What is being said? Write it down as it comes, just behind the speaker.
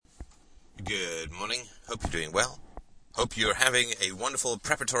Good morning. Hope you're doing well. Hope you're having a wonderful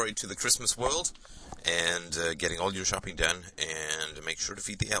preparatory to the Christmas world and getting all your shopping done, and make sure to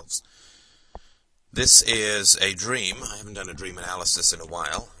feed the elves. This is a dream. I haven't done a dream analysis in a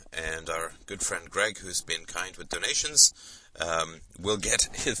while, and our good friend Greg, who's been kind with donations, will get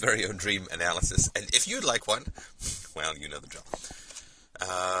his very own dream analysis. And if you'd like one, well, you know the drill.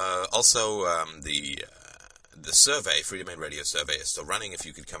 Also, the survey, Freedom and Radio survey, is still running. If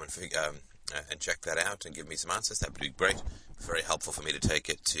you could come and check that out and give me some answers, that would be great. Very helpful for me to take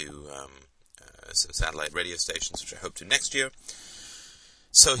it to some satellite radio stations, which I hope to next year.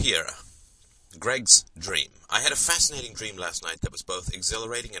 So here, Greg's dream. I had a fascinating dream last night that was both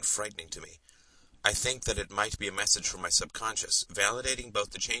exhilarating and frightening to me. I think that it might be a message from my subconscious, validating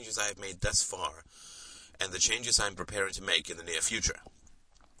both the changes I have made thus far and the changes I'm preparing to make in the near future.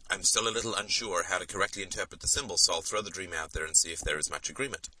 I'm still a little unsure how to correctly interpret the symbols, so I'll throw the dream out there and see if there is much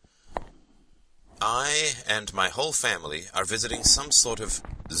agreement. I and my whole family are visiting some sort of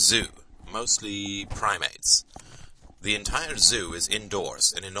zoo, mostly primates. The entire zoo is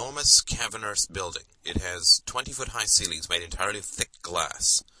indoors, an enormous cavernous building. It has 20-foot-high ceilings made entirely of thick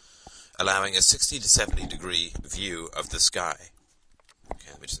glass, allowing a 60 to 70 degree view of the sky.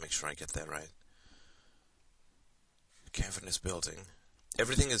 Okay, let me just make sure I get that right. Cavernous building.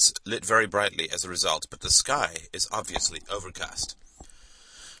 Everything is lit very brightly as a result, but the sky is obviously overcast.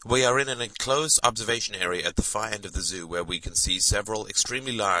 We are in an enclosed observation area at the far end of the zoo where we can see several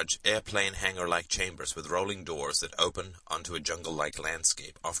extremely large airplane hangar-like chambers with rolling doors that open onto a jungle-like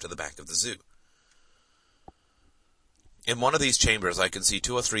landscape off to the back of the zoo. In one of these chambers I can see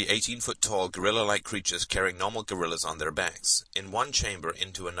 2 or 3 18-foot-tall gorilla-like creatures carrying normal gorillas on their backs, from one chamber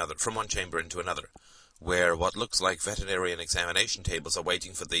into another, where what looks like veterinarian examination tables are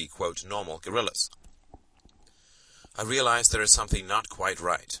waiting for the, quote, normal gorillas. I realize there is something not quite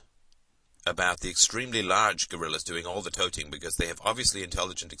right about the extremely large gorillas doing all the toting because they have obviously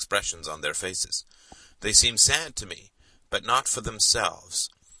intelligent expressions on their faces. They seem sad to me, but not for themselves.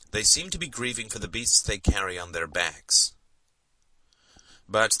 They seem to be grieving for the beasts they carry on their backs.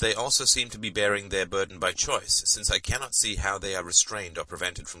 But they also seem to be bearing their burden by choice, since I cannot see how they are restrained or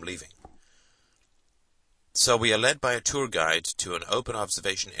prevented from leaving. So we are led by a tour guide to an open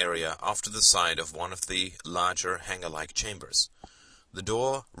observation area off to the side of one of the larger hangar-like chambers. The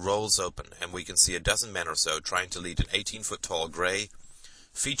door rolls open, and we can see a dozen men or so trying to lead an 18-foot-tall gray,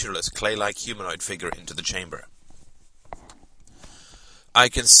 featureless, clay-like humanoid figure into the chamber. I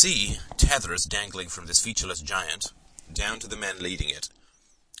can see tethers dangling from this featureless giant down to the men leading it,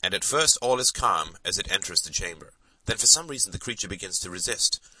 and at first all is calm as it enters the chamber. Then for some reason the creature begins to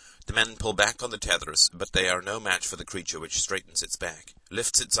resist. The men pull back on the tethers, but they are no match for the creature, which straightens its back,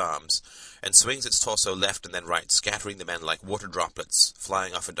 lifts its arms, and swings its torso left and then right, scattering the men like water droplets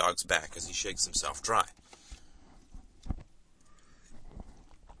flying off a dog's back as he shakes himself dry.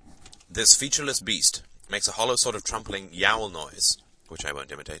 This featureless beast makes a hollow sort of trumpling yowl noise, which I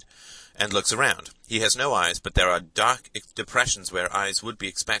won't imitate, and looks around. He has no eyes, but there are dark depressions where eyes would be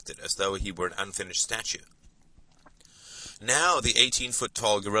expected, as though he were an unfinished statue. Now the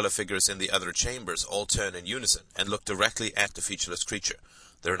 18-foot-tall gorilla figures in the other chambers all turn in unison and look directly at the featureless creature.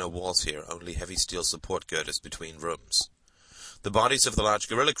 There are no walls here, only heavy steel support girders between rooms. The bodies of the large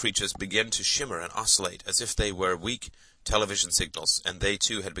gorilla creatures begin to shimmer and oscillate as if they were weak television signals, and they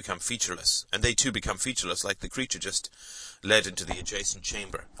too become featureless like the creature just led into the adjacent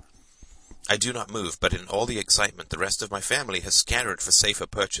chamber. I do not move, but in all the excitement, the rest of my family has scattered for safer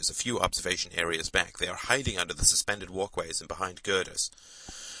perches a few observation areas back. They are hiding under the suspended walkways and behind girders.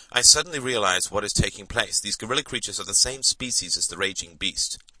 I suddenly realize what is taking place. These gorilla creatures are the same species as the raging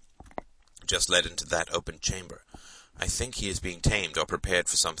beast, just led into that open chamber. I think he is being tamed or prepared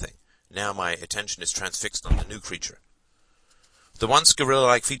for something. Now my attention is transfixed on the new creature. The once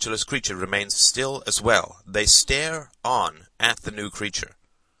gorilla-like featureless creature remains still as well. They stare on at the new creature.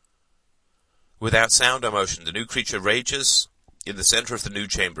 Without sound or motion, the new creature rages in the center of the new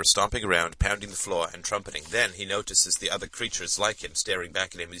chamber, stomping around, pounding the floor, and trumpeting. Then he notices the other creatures like him staring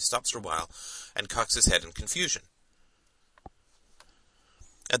back at him. He stops for a while and cocks his head in confusion.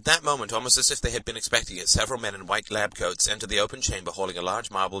 At that moment, almost as if they had been expecting it, several men in white lab coats enter the open chamber holding a large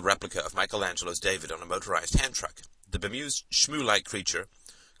marble replica of Michelangelo's David on a motorized hand truck. The bemused, shmoo-like creature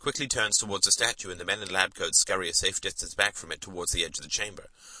quickly turns towards the statue, and the men in lab coats scurry a safe distance back from it towards the edge of the chamber.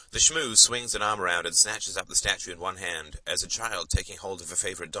 The shmoo swings an arm around and snatches up the statue in one hand, as a child taking hold of a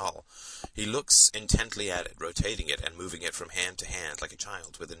favorite doll. He looks intently at it, rotating it and moving it from hand to hand like a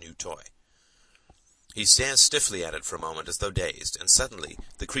child with a new toy. He stares stiffly at it for a moment as though dazed, and suddenly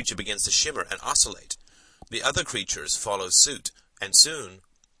the creature begins to shimmer and oscillate. The other creatures follow suit, and soon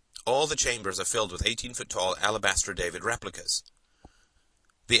All the chambers are filled with 18-foot-tall alabaster David replicas.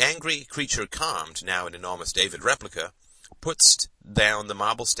 The angry creature, calmed, now an enormous David replica, puts down the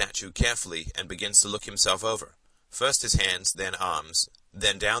marble statue carefully and begins to look himself over. First his hands, then arms,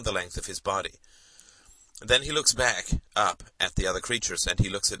 then down the length of his body. Then he looks back, up, at the other creatures, and he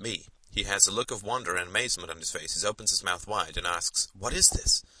looks at me. He has a look of wonder and amazement on his face. He opens his mouth wide and asks, "What is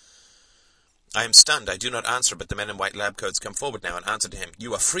this?" I am stunned. I do not answer, but the men in white lab coats come forward now and answer to him.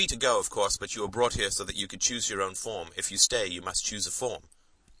 "You are free to go, of course, but you were brought here so that you could choose your own form. If you stay, you must choose a form."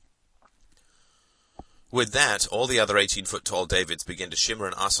 With that, all the other 18-foot-tall Davids begin to shimmer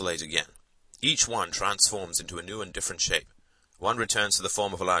and oscillate again. Each one transforms into a new and different shape. One returns to the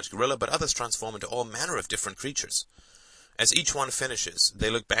form of a large gorilla, but others transform into all manner of different creatures. As each one finishes, they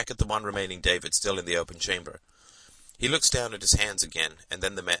look back at the one remaining David still in the open chamber. He looks down at his hands again, and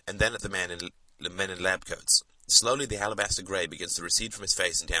then at the men in lab coats. Slowly the alabaster gray begins to recede from his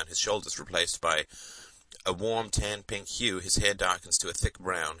face and down his shoulders, replaced by a warm tan-pink hue. His hair darkens to a thick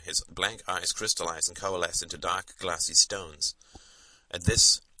brown. His blank eyes crystallize and coalesce into dark, glassy stones. As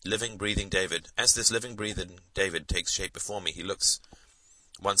this living, breathing David takes shape before me, he looks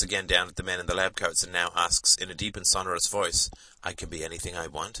once again down at the men in the lab coats and now asks in a deep and sonorous voice, "I can be anything I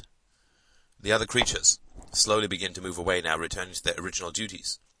want?" The other creatures slowly begin to move away now, returning to their original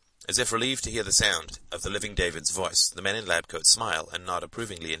duties. As if relieved to hear the sound of the living David's voice, the men in lab coats smile and nod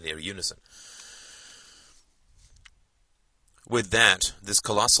approvingly in near unison. With that, this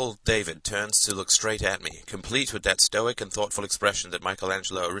colossal David turns to look straight at me, complete with that stoic and thoughtful expression that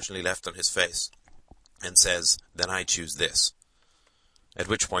Michelangelo originally left on his face, and says, "Then I choose this." At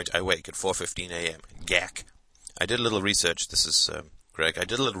which point I wake at 4:15 a.m. Gack. I did a little research. This is Greg. I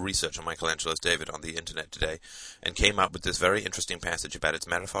did a little research on Michelangelo's David on the internet today, and came up with this very interesting passage about its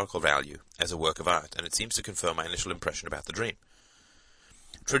metaphorical value as a work of art, and it seems to confirm my initial impression about the dream.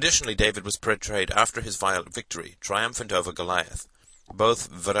 Traditionally, David was portrayed after his violent victory, triumphant over Goliath. Both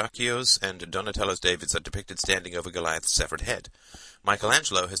Verrocchio's and Donatello's Davids are depicted standing over Goliath's severed head.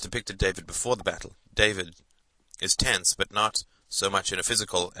 Michelangelo has depicted David before the battle. David is tense, but not so much in a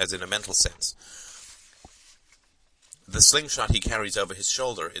physical as in a mental sense. The slingshot he carries over his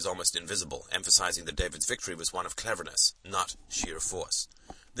shoulder is almost invisible, emphasizing that David's victory was one of cleverness, not sheer force.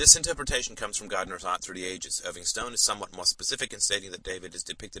 This interpretation comes from Gardner's Art Through the Ages. Irving Stone is somewhat more specific in stating that David is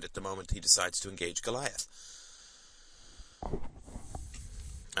depicted at the moment he decides to engage Goliath.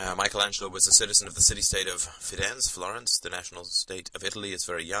 Michelangelo was a citizen of the city-state of Firenze, Florence. The national state of Italy is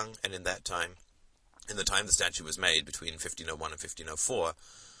very young, and in the time the statue was made, between 1501 and 1504,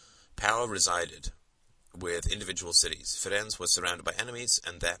 power resided with individual cities. Firenze was surrounded by enemies,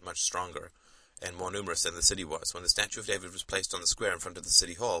 and that much stronger and more numerous than the city was. When the statue of David was placed on the square in front of the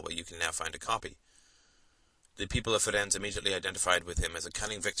city hall, where you can now find a copy, the people of Firenze immediately identified with him as a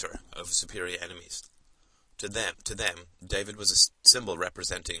cunning victor over superior enemies. To them, David was a symbol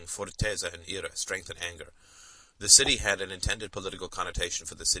representing fortezza and ira, strength and anger. The statue had an intended political connotation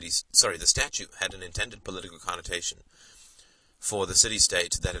for the city-state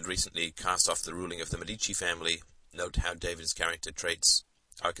that had recently cast off the ruling of the Medici family. Note how David's character traits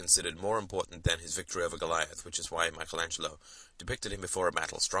are considered more important than his victory over Goliath, which is why Michelangelo depicted him before a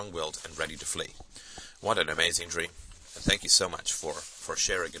battle, strong-willed and ready to flee. What an amazing dream. And thank you so much for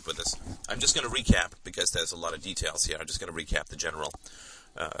sharing it with us. I'm just going to recap, because there's a lot of details here. I'm just going to recap the general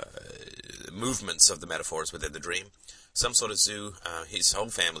movements of the metaphors within the dream. Some sort of zoo, his whole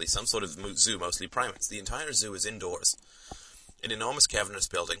family, some sort of zoo, mostly primates. The entire zoo is indoors. An enormous cavernous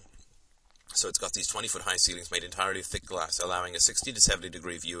building. So it's got these 20-foot high ceilings made entirely of thick glass, allowing a 60 to 70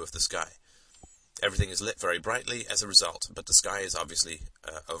 degree view of the sky. Everything is lit very brightly as a result, but the sky is obviously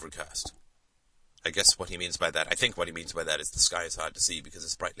overcast. I think what he means by that is the sky is hard to see because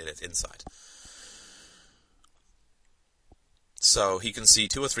it's brightly lit inside. So he can see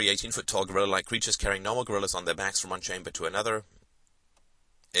 2 or 3 18-foot-tall gorilla-like creatures carrying normal gorillas on their backs from one chamber to another,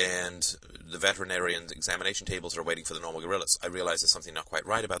 and the veterinarian examination tables are waiting for the normal gorillas. I realize there's something not quite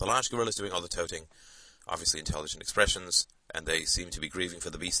right about the large gorillas doing all the toting. Obviously intelligent expressions, and they seem to be grieving for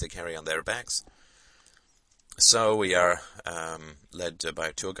the beast they carry on their backs. So we are led by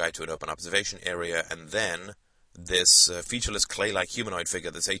a tour guide to an open observation area, and then this featureless clay-like humanoid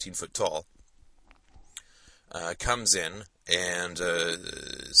figure that's 18 foot tall comes in and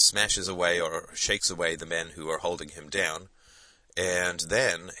smashes away or shakes away the men who are holding him down. And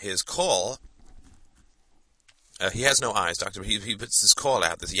then his call, he has no eyes, Doctor. He puts his call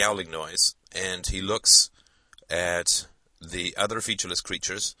out, this yowling noise, and he looks at the other featureless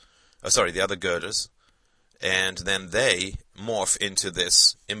creatures, the other girders, and then they morph into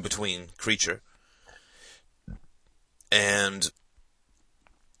this in-between creature. And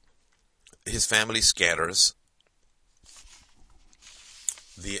his family scatters.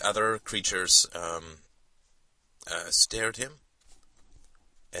 The other creatures stare at him,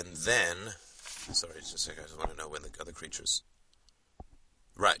 and then... Sorry, just a second, I just want to know when the other creatures...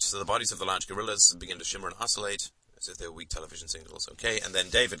 Right, so the bodies of the large gorillas begin to shimmer and oscillate, as if they were weak television signals. Okay, and then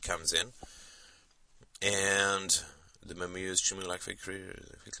David comes in, and the bemused, shimmering-like figure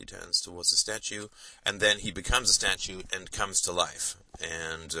quickly turns towards the statue, and then he becomes a statue and comes to life.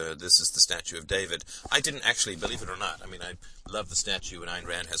 And this is the statue of David. I didn't actually, believe it or not, I mean, I love the statue, and Ayn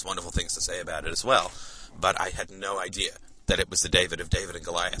Rand has wonderful things to say about it as well, but I had no idea that it was the David of David and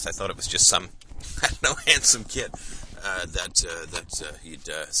Goliath. I thought it was just some, I don't know, handsome kid that he'd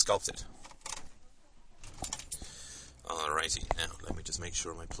sculpted. Alrighty, now let me just make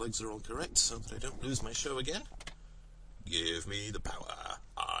sure my plugs are all correct so that I don't lose my show again. Give me the power.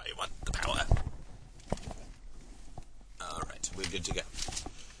 I want the power. Alright, we're good to go.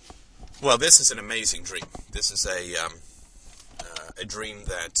 Well, this is an amazing dream. This is a dream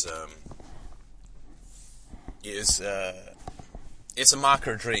that is... it's a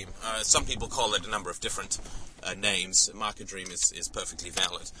marker dream. Some people call it a number of different names. A marker dream is perfectly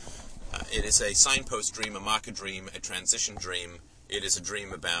valid. It is a signpost dream, a marker dream, a transition dream. It is a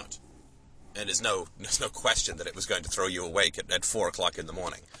dream about... And there's no question that it was going to throw you awake at 4 o'clock in the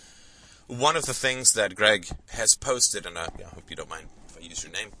morning. One of the things that Greg has posted, and I hope you don't mind if I use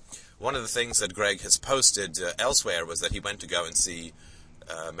your name, one of the things that Greg has posted elsewhere was that he went to go and see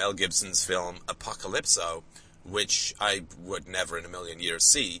Mel Gibson's film Apocalypso, which I would never in a million years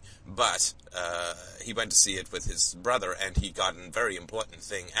see, but he went to see it with his brother, and he got a very important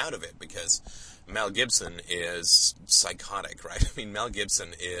thing out of it, because Mel Gibson is psychotic, right? I mean, Mel Gibson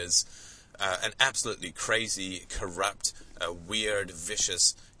is an absolutely crazy, corrupt, weird,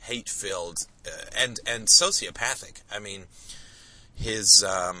 vicious, hate-filled, and sociopathic. I mean, his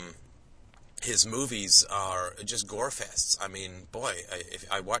movies are just gore-fests. I mean, boy,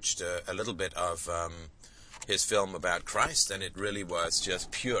 I watched a little bit of his film about Christ, and it really was just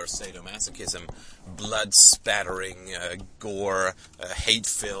pure sadomasochism, blood-spattering, gore,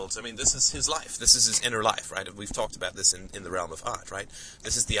 hate-filled. I mean, this is his life. This is his inner life, right? We've talked about this in the realm of art, right?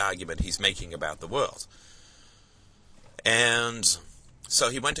 This is the argument he's making about the world. And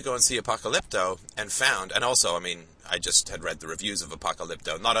so he went to go and see Apocalypto and found, and also, I mean, I just had read the reviews of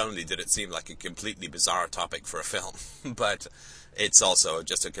Apocalypto. Not only did it seem like a completely bizarre topic for a film, but it's also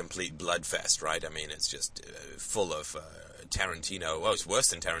just a complete bloodfest, right? I mean, it's just full of Tarantino. Well, it's worse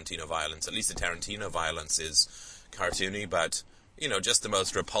than Tarantino violence. At least the Tarantino violence is cartoony, but, you know, just the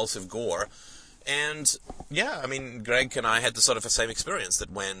most repulsive gore. And, yeah, I mean, Greg and I had the sort of the same experience,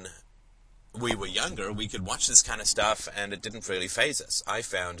 that when we were younger, we could watch this kind of stuff, and it didn't really faze us. I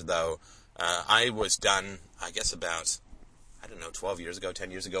found, though, I was done, I guess about, 12 years ago, 10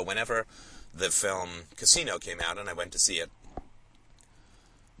 years ago, whenever the film Casino came out, and I went to see it,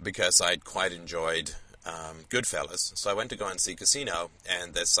 because I'd quite enjoyed Goodfellas. So I went to go and see Casino,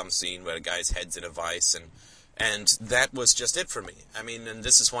 and there's some scene where a guy's head's in a vice, and that was just it for me. I mean, and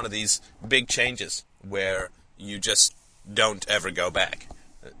this is one of these big changes where you just don't ever go back.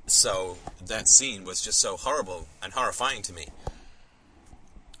 So that scene was just so horrible and horrifying to me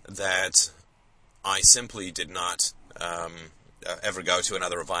that I simply did not ever go to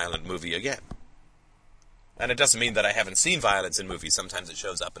another violent movie again. And it doesn't mean that I haven't seen violence in movies. Sometimes it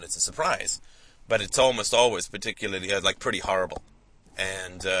shows up and it's a surprise. But it's almost always particularly, pretty horrible.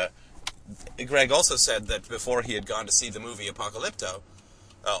 And Greg also said that before he had gone to see the movie Apocalypto,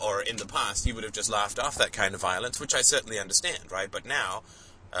 or in the past, he would have just laughed off that kind of violence, which I certainly understand, right? But now,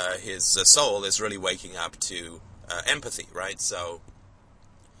 his soul is really waking up to empathy, right? So,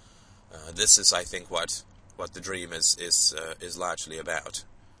 this is, I think, what the dream is largely about.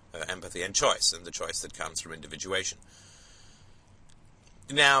 Empathy and choice, and the choice that comes from individuation.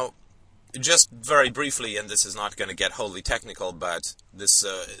 Now, just very briefly, and this is not going to get wholly technical, but this,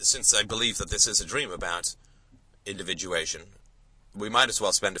 since I believe that this is a dream about individuation, we might as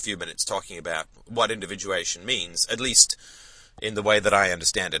well spend a few minutes talking about what individuation means, at least in the way that I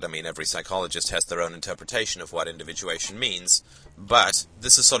understand it. I mean, every psychologist has their own interpretation of what individuation means, but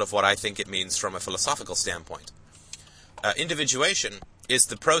this is sort of what I think it means from a philosophical standpoint. Individuation is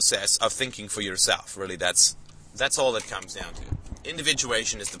the process of thinking for yourself. Really, that's all it comes down to.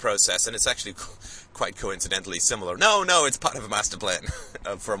 Individuation is the process, and it's actually quite coincidentally similar. No, it's part of a master plan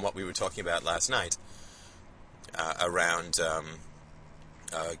from what we were talking about last night around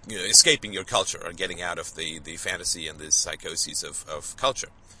escaping your culture, or getting out of the fantasy and the psychoses of culture.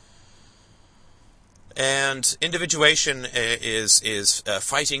 And individuation is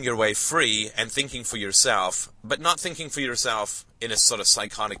fighting your way free and thinking for yourself, but not thinking for yourself in a sort of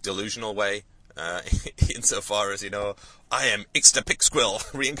psychotic, delusional way, insofar as, I am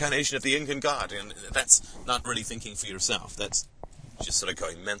Ixtapixquill, reincarnation of the Incan god, and that's not really thinking for yourself. That's just sort of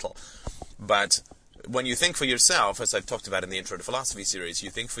going mental. But when you think for yourself, as I've talked about in the Intro to Philosophy series, you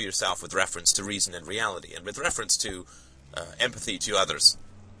think for yourself with reference to reason and reality, and with reference to empathy to others.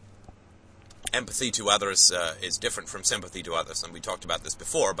 Empathy to others is different from sympathy to others, and we talked about this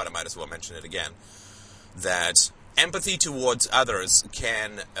before, but I might as well mention it again, that empathy towards others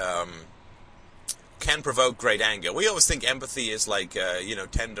can provoke great anger. We always think empathy is like,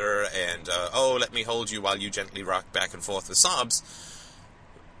 tender and, let me hold you while you gently rock back and forth with sobs.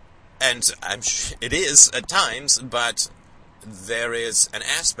 And I'm sure it is at times, but there is an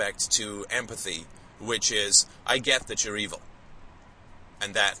aspect to empathy, which is, I get that you're evil.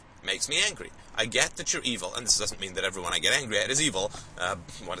 And that makes me angry. I get that you're evil, and this doesn't mean that everyone I get angry at is evil. That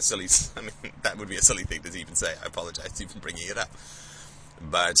would be a silly thing to even say. I apologize for even bringing it up.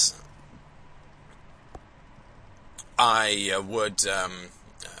 But I would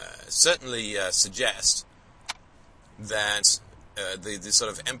certainly suggest that the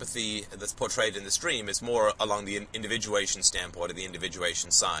sort of empathy that's portrayed in this dream is more along the individuation standpoint, or the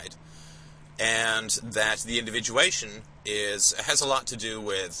individuation side. And that the individuation has a lot to do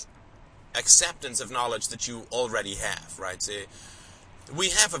with acceptance of knowledge that you already have, right? So we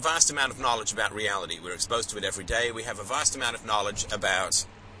have a vast amount of knowledge about reality. We're exposed to it every day. We have a vast amount of knowledge about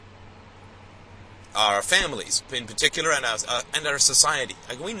our families, in particular, and our society.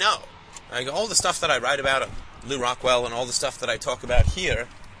 Like, we know. Like, all the stuff that I write about Lew Rockwell and all the stuff that I talk about here,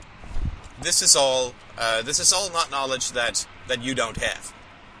 this is all not knowledge that you don't have.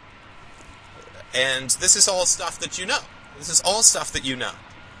 And this is all stuff that you know. This is all stuff that you know.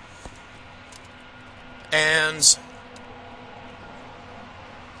 And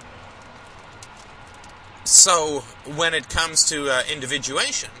so when it comes to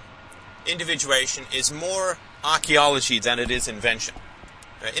individuation is more archaeology than it is invention.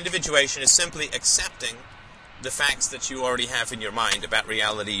 Individuation is simply accepting the facts that you already have in your mind about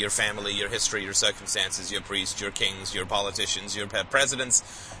reality, your family, your history, your circumstances, your priests, your kings, your politicians, your presidents,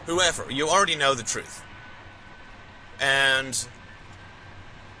 whoever. You already know the truth. And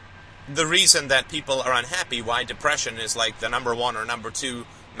the reason that people are unhappy, why depression is like the number 1 or number 2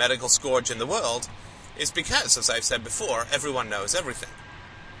 medical scourge in the world, is because, as I've said before, everyone knows everything.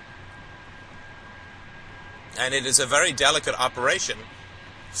 And it is a very delicate operation,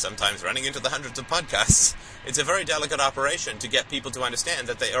 sometimes running into the hundreds of podcasts. It's a very delicate operation to get people to understand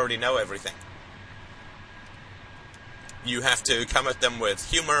that they already know everything. You have to come at them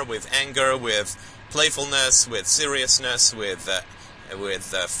with humor, with anger, with playfulness, with seriousness, with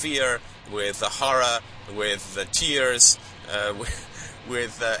fear, with horror, with tears,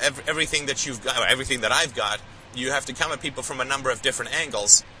 with everything that you've got, or everything that I've got. You have to come at people from a number of different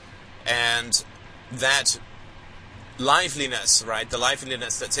angles, and that liveliness, right? The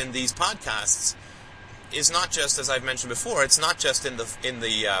liveliness that's in these podcasts is not just, as I've mentioned before, it's not just in the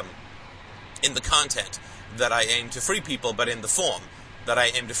content that I aim to free people, but in the form that I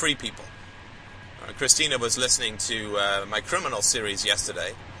aim to free people. Christina was listening to my criminal series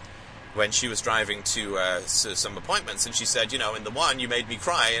yesterday when she was driving to some appointments, and she said, in the one you made me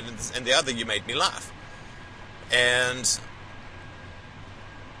cry, and in the other you made me laugh. And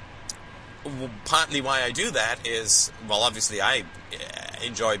partly why I do that is, well, obviously I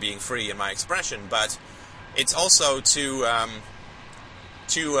enjoy being free in my expression, but it's also to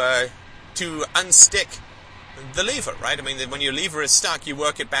unstick the lever, right? I mean, when your lever is stuck, you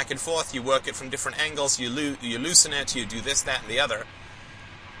work it back and forth, you work it from different angles, you loosen it, you do this, that, and the other.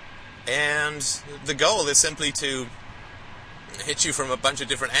 And the goal is simply to hit you from a bunch of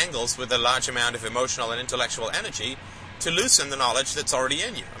different angles with a large amount of emotional and intellectual energy to loosen the knowledge that's already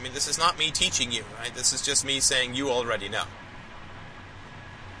in you. I mean, this is not me teaching you, right? This is just me saying you already know.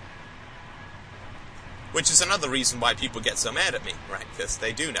 Which is another reason why people get so mad at me, right? Because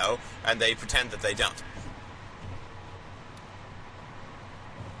they do know, and they pretend that they don't.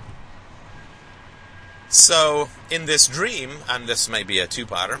 So, in this dream, and this may be a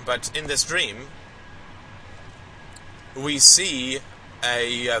two-parter, but in this dream, we see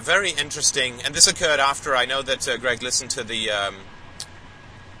a very interesting, and this occurred after I know that Greg listened to the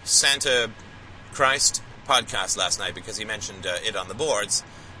Santa Christ podcast last night, because he mentioned it on the boards,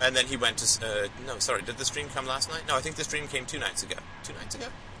 and then he went to, did this dream come last night? No, I think this dream came 2 nights ago. 2 nights ago?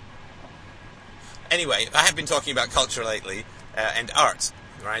 Anyway, I have been talking about culture lately, and art,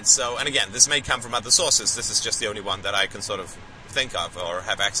 right? So, and again, this may come from other sources, this is just the only one that I can sort of think of, or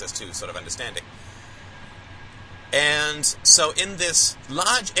have access to, sort of understanding. And so in this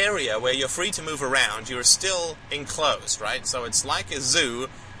large area where you're free to move around, you're still enclosed, right? So it's like a zoo,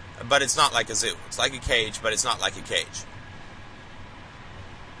 but it's not like a zoo. It's like a cage, but it's not like a cage.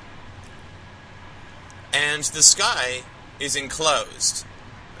 And the sky is enclosed.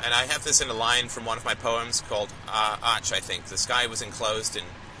 And I have this in a line from one of my poems called Arch, I think. The sky was enclosed in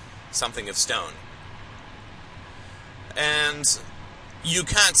something of stone. And you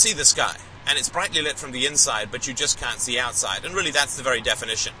can't see the sky. And it's brightly lit from the inside, but you just can't see outside. And really that's the very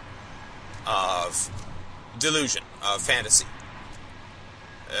definition of delusion, of fantasy.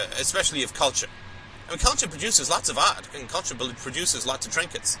 Especially of culture. I mean, culture produces lots of art, and culture produces lots of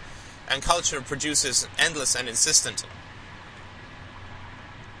trinkets. And culture produces endless and insistent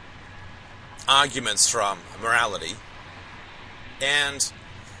arguments from morality. And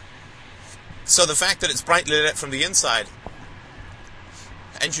so the fact that it's brightly lit from the inside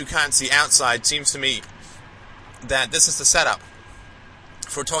and you can't see outside seems to me that this is the setup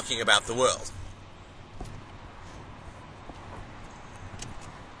for talking about the world.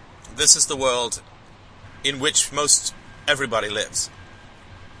 This is the world in which most everybody lives.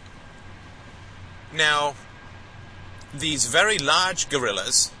 Now, these very large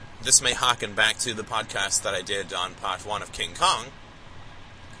gorillas, this may harken back to the podcast that I did on part 1 of King Kong,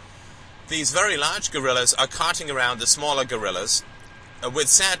 these very large gorillas are carting around the smaller gorillas with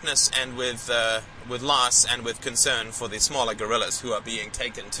sadness and with loss and with concern for the smaller gorillas who are being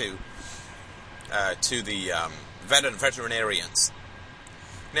taken to the veterinarians.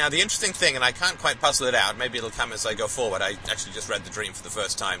 Now, the interesting thing, and I can't quite puzzle it out, maybe it'll come as I go forward. I actually just read the dream for the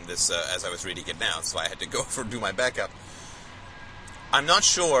first time as I was reading it now, so I had to go do my backup. I'm not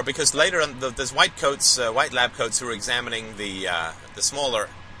sure, because later on, there's white lab coats who are examining the smaller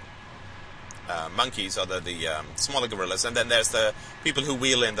monkeys, or the smaller gorillas, and then there's the people who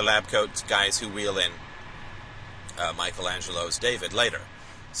wheel in, the lab coat guys who wheel in Michelangelo's David later.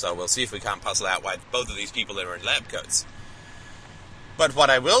 So we'll see if we can't puzzle out why both of these people are in lab coats. But what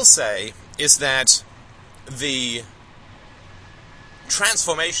I will say is that the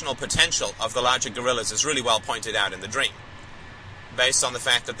transformational potential of the larger gorillas is really well pointed out in the dream, based on the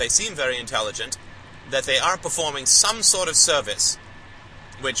fact that they seem very intelligent, that they are performing some sort of service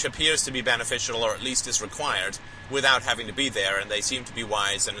which appears to be beneficial, or at least is required, without having to be there, and they seem to be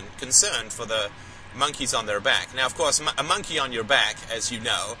wise and concerned for the monkeys on their back. Now, of course, a monkey on your back, as you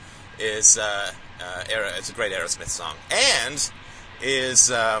know, is it's a great Aerosmith song, and is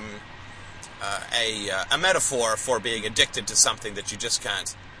a metaphor for being addicted to something that you just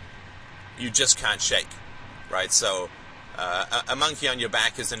can't shake, right? So a monkey on your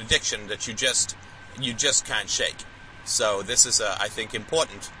back is an addiction that you just can't shake. So this is, I think,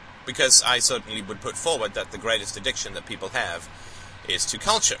 important, because I certainly would put forward that the greatest addiction that people have is to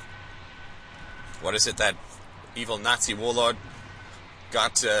culture. What is it that evil Nazi warlord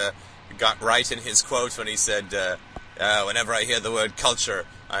got right in his quote when he said, whenever I hear the word culture,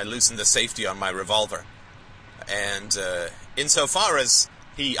 I loosen the safety on my revolver. And insofar as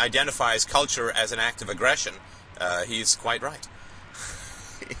he identifies culture as an act of aggression, he's quite right.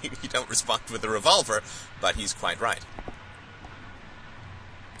 You don't respond with a revolver, but he's quite right.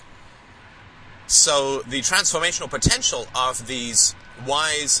 So the transformational potential of these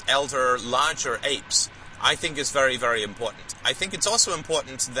wise, elder, larger apes, I think is very, very important. I think it's also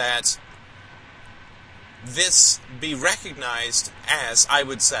important that this be recognized as, I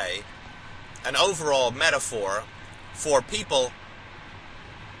would say, an overall metaphor for blind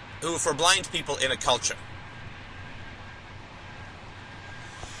people in a culture.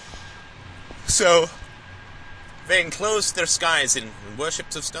 So, they enclose their skies in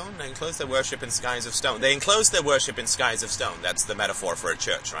worships of stone. They enclose their worship in skies of stone. They enclose their worship in skies of stone. That's the metaphor for a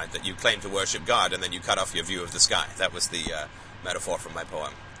church, right? That you claim to worship God and then you cut off your view of the sky. That was the metaphor from my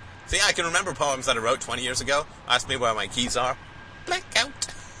poem. See, I can remember poems that I wrote 20 years ago. Ask me where my keys are. Blank out.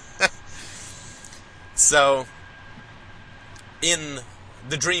 So, in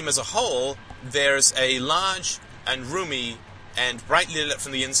the dream as a whole, there's a large and roomy and brightly lit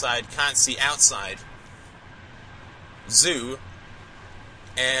from the inside, can't see outside zoo,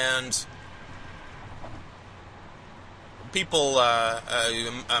 and people,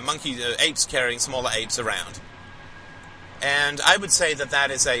 apes carrying smaller apes around. And I would say that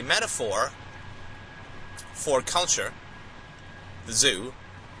that is a metaphor for culture, the zoo,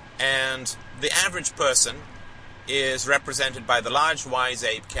 and the average person is represented by the large wise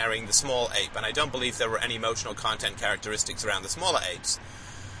ape carrying the small ape. And I don't believe there were any emotional content characteristics around the smaller apes.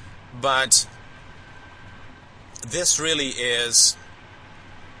 But this really is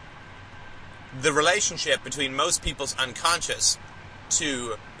the relationship between most people's unconscious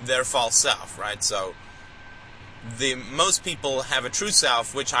to their false self, right? So most people have a true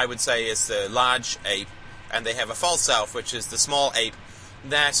self, which I would say is the large ape, and they have a false self, which is the small ape,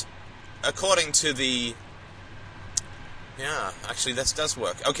 that according to the... Yeah, actually this does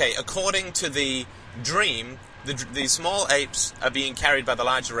work. Okay, according to the dream, the small apes are being carried by the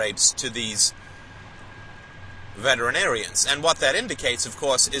larger apes to these veterinarians. And what that indicates, of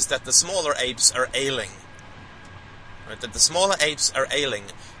course, is that the smaller apes are ailing. Right? That the smaller apes are ailing,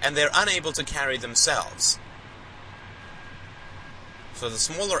 and they're unable to carry themselves. So the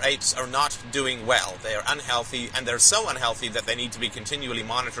smaller apes are not doing well. They are unhealthy, and they're so unhealthy that they need to be continually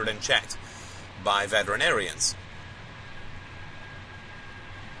monitored and checked by veterinarians.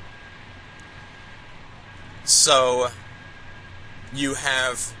 So you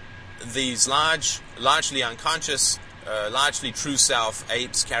have these largely unconscious, largely true self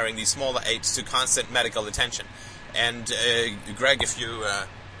apes carrying these smaller apes to constant medical attention. And Greg, if you,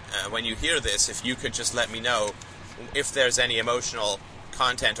 when you hear this, if you could just let me know if there's any emotional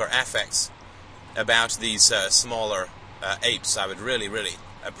content or affects about these smaller apes, I would really, really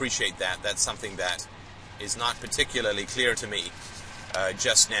appreciate that. That's something that is not particularly clear to me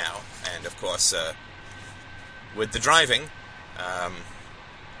just now. And of course, with the driving,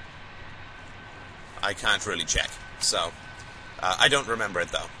 I can't really check. So, I don't remember it,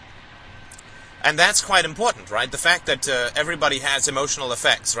 though. And that's quite important, right? The fact that everybody has emotional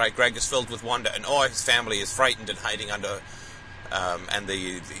effects, right? Greg is filled with wonder, and his family is frightened and hiding under, and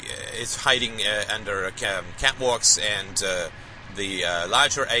is hiding under catwalks, and the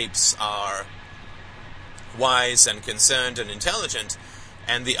larger apes are wise and concerned and intelligent,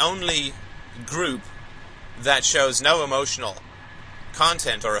 and the only group that shows no emotional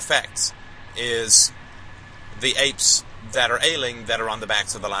content or effects is the apes that are ailing, that are on the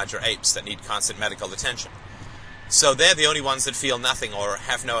backs of the larger apes that need constant medical attention. So they're the only ones that feel nothing or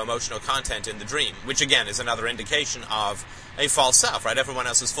have no emotional content in the dream, which again is another indication of a false self, right? Everyone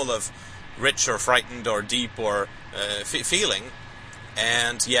else is full of rich or frightened or deep or feeling,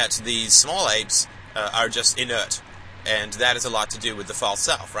 and yet these small apes are just inert, and that is a lot to do with the false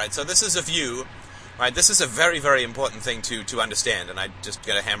self, right? So this is a view, right? This is a very, very important thing to understand, and I'm just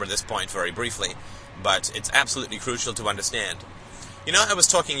going to hammer this point very briefly, but it's absolutely crucial to understand. You know, I was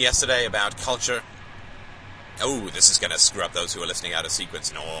talking yesterday about culture. Oh, this is going to screw up those who are listening out of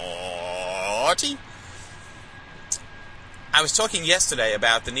sequence. Naughty! I was talking yesterday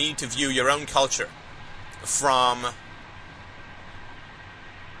about the need to view your own culture from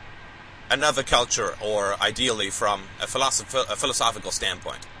another culture, or ideally from a philosophical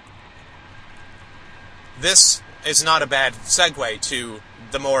standpoint. This is not a bad segue to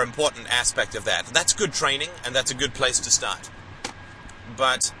the more important aspect of that. That's good training, and that's a good place to start.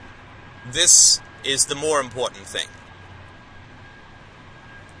 But this is the more important thing.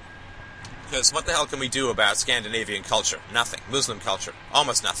 Because what the hell can we do about Scandinavian culture? Nothing. Muslim culture?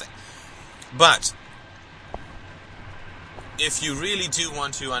 Almost nothing. But if you really do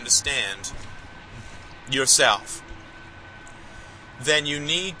want to understand yourself, then you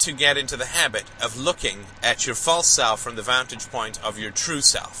need to get into the habit of looking at your false self from the vantage point of your true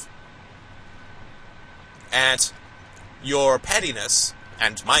self. At your pettiness,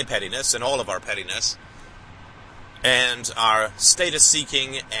 and my pettiness, and all of our pettiness, and our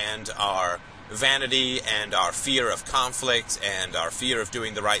status-seeking, and our vanity, and our fear of conflict, and our fear of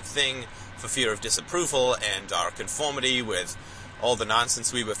doing the right thing for fear of disapproval, and our conformity with all the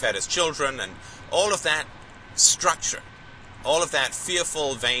nonsense we were fed as children, and all of that structure, all of that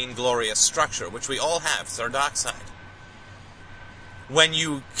fearful, vain, glorious structure, which we all have, it's our dark side. When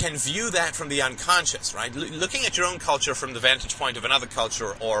you can view that from the unconscious, right, looking at your own culture from the vantage point of another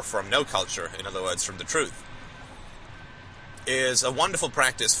culture, or from no culture, in other words, from the truth, is a wonderful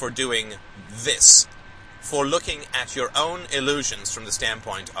practice for doing this, for looking at your own illusions from the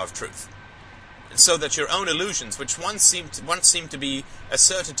standpoint of truth. And so that your own illusions, which once seemed to be a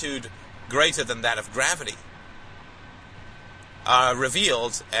certitude greater than that of gravity, are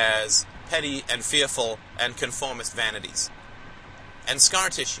revealed as petty and fearful and conformist vanities, and scar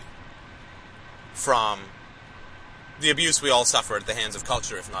tissue from the abuse we all suffer at the hands of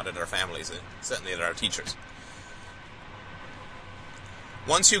culture, if not at our families, and certainly at our teachers.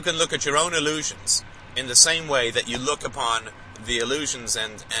 Once you can look at your own illusions in the same way that you look upon the illusions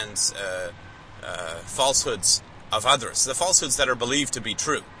and falsehoods of others, the falsehoods that are believed to be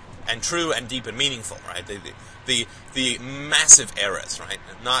true and deep and meaningful, right? The massive errors, right?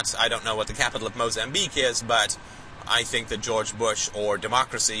 Not, I don't know what the capital of Mozambique is, but I think that George Bush or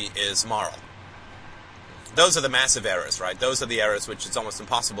democracy is moral. Those are the massive errors, right? Those are the errors which it's almost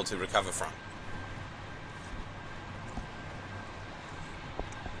impossible to recover from.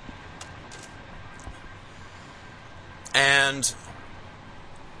 And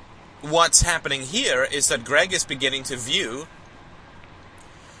what's happening here is that Greg is beginning to view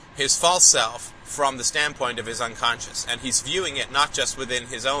his false self from the standpoint of his unconscious. And he's viewing it not just within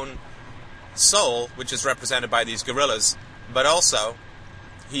his own soul, which is represented by these gorillas, but also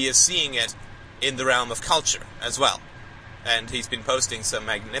he is seeing it in the realm of culture as well. And he's been posting some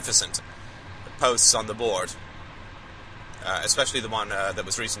magnificent posts on the board, especially the one that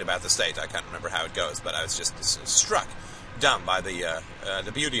was recent about the state. I can't remember how it goes, but I was just struck dumb by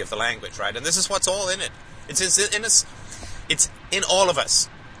the beauty of the language, right? And this is what's all in it. It's in us. It's in all of us.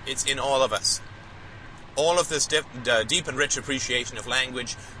 It's in all of us. All of this deep and rich appreciation of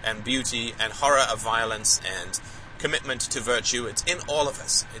language and beauty and horror of violence and commitment to virtue, it's in all of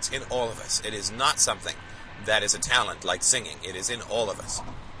us. It's in all of us. It is not something that is a talent like singing. It is in all of us.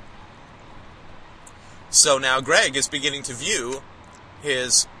 So now Greg is beginning to view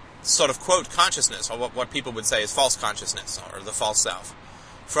his sort of, quote, consciousness, or what people would say is false consciousness, or the false self,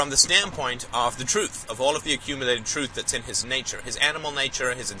 from the standpoint of the truth, of all of the accumulated truth that's in his nature, his animal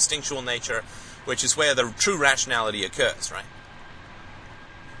nature, his instinctual nature, which is where the true rationality occurs, right?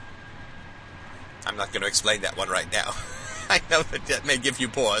 I'm not going to explain that one right now. I know that may give you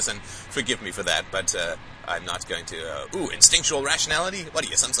pause, and forgive me for that, but I'm not going to... instinctual rationality? What are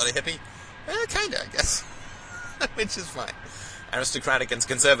you, some sort of hippie? Kinda, I guess. Which is fine. Aristocratic and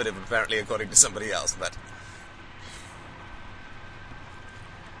conservative, apparently, according to somebody else, but...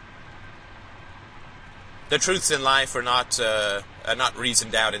 The truths in life are not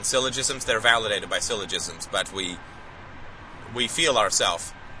reasoned out in syllogisms. They're validated by syllogisms, but we feel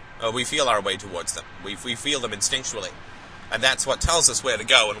ourselves. We feel our way towards them. We feel them instinctually. And that's what tells us where to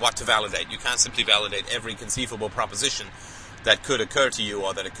go and what to validate. You can't simply validate every conceivable proposition that could occur to you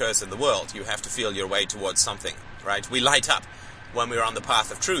or that occurs in the world. You have to feel your way towards something, right? We light up when we're on the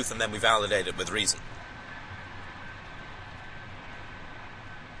path of truth, and then we validate it with reason.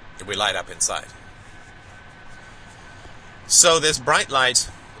 We light up inside. So this bright light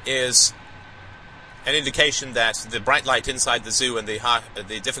is an indication that the bright light inside the zoo and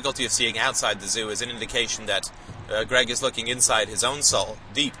the difficulty of seeing outside the zoo is an indication that Greg is looking inside his own soul,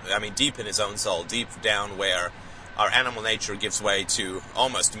 deep in his own soul, deep down where our animal nature gives way to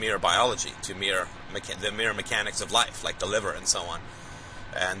almost mere biology, to the mere mechanics of life, like the liver and so on.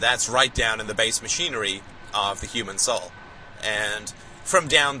 And that's right down in the base machinery of the human soul. And from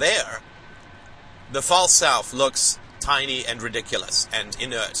down there, the false self looks tiny and ridiculous and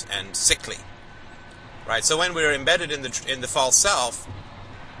inert and sickly. Right? So when we're embedded in the false self,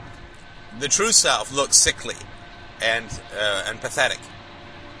 the true self looks sickly and pathetic.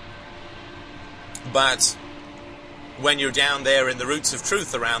 But when you're down there in the roots of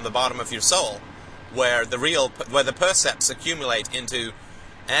truth around the bottom of your soul, where the percepts accumulate into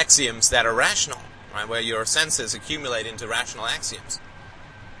axioms that are rational, right? Where your senses accumulate into rational axioms,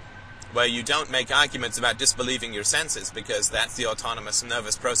 where you don't make arguments about disbelieving your senses because that's the autonomous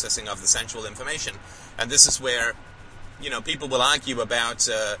nervous processing of the sensual information. And this is where, people will argue about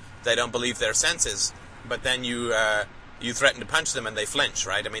they don't believe their senses, but then you threaten to punch them and they flinch,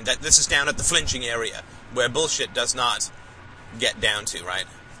 right? I mean, this is down at the flinching area where bullshit does not get down to, right?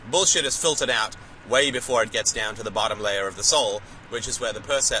 Bullshit is filtered out way before it gets down to the bottom layer of the soul, which is where the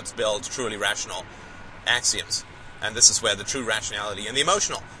percepts build truly rational axioms. And this is where the true rationality and the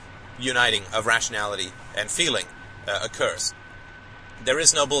emotional uniting of rationality and feeling occurs. There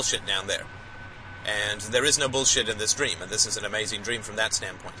is no bullshit down there. And there is no bullshit in this dream, and this is an amazing dream from that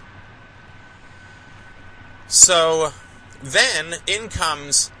standpoint. So, then in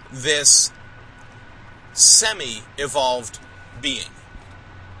comes this semi-evolved being.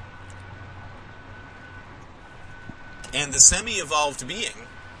 And the semi-evolved being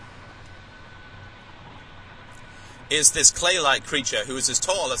is this clay-like creature who is as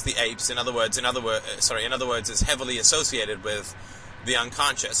tall as the apes, in other words, is heavily associated with the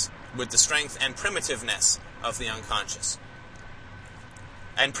unconscious, with the strength and primitiveness of the unconscious.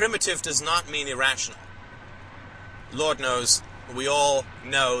 And primitive does not mean irrational. Lord knows, we all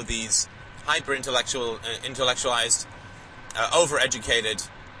know these intellectualized, overeducated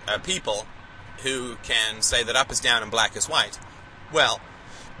people who can say that up is down and black is white. Well,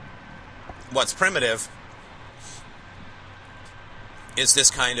 what's primitive is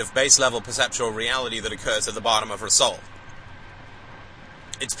this kind of base-level perceptual reality that occurs at the bottom of her soul.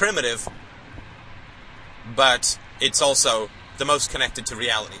 It's primitive, but it's also the most connected to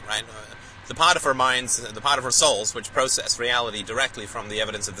reality, right? The part of our minds, the part of our souls, which process reality directly from the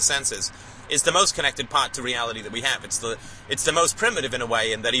evidence of the senses, is the most connected part to reality that we have. It's the most primitive in a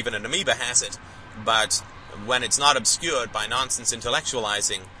way, in that even an amoeba has it, but when it's not obscured by nonsense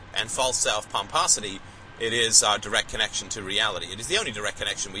intellectualizing and false self-pomposity, It is our direct connection to reality. It is the only direct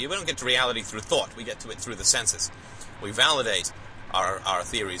connection. We don't get to reality through thought. We get to it through the senses. We validate our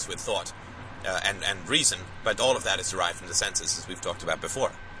theories with thought and reason, but all of that is derived from the senses, as we've talked about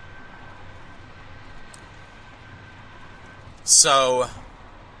before. So,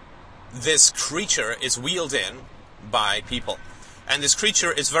 this creature is wheeled in by people. And this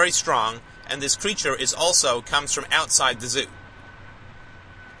creature is very strong, and this creature is also comes from outside the zoo.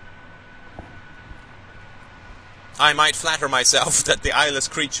 I might flatter myself that the eyeless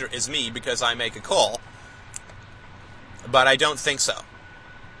creature is me because I make a call, but I don't think so.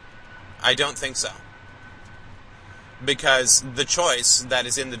 I don't think so. Because the choice that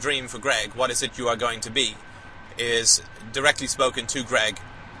is in the dream for Greg, what is it you are going to be, is directly spoken to Greg,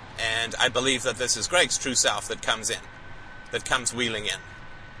 and I believe that this is Greg's true self that comes in, that comes wheeling in.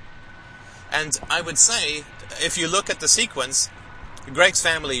 And I would say, if you look at the sequence, Greg's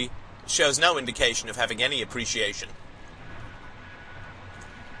family shows no indication of having any appreciation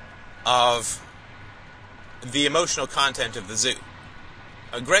of the emotional content of the zoo.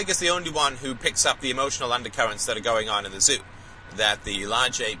 Greg is the only one who picks up the emotional undercurrents that are going on in the zoo. That the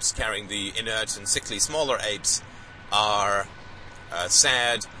large apes carrying the inert and sickly smaller apes are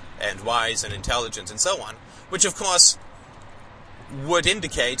sad and wise and intelligent and so on, which of course would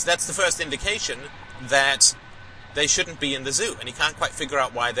indicate, that's the first indication that they shouldn't be in the zoo, and he can't quite figure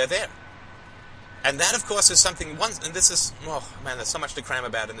out why they're there. And that, of course, is something, and this is, oh man, there's so much to cram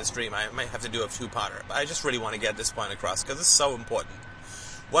about in this dream, I might have to do a two-parter, but I just really want to get this point across, because it's so important.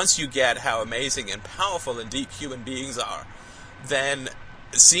 Once you get how amazing and powerful and deep human beings are, then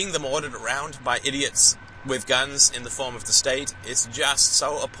seeing them ordered around by idiots with guns in the form of the state is just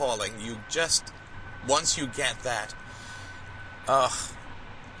so appalling. Once you get that,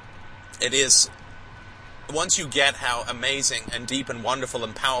 it is, once you get how amazing and deep and wonderful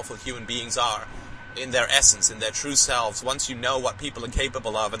and powerful human beings are, in their essence, in their true selves, once you know what people are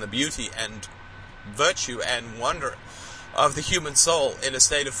capable of and the beauty and virtue and wonder of the human soul in a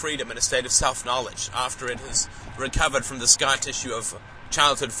state of freedom, in a state of self-knowledge, after it has recovered from the scar tissue of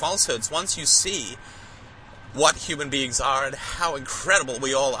childhood falsehoods, once you see what human beings are and how incredible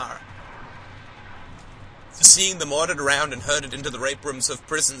we all are, seeing them ordered around and herded into the rape rooms of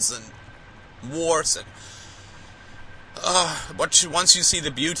prisons and wars, and once you see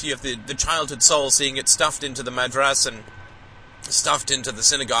the beauty of the childhood soul, seeing it stuffed into the madras and stuffed into the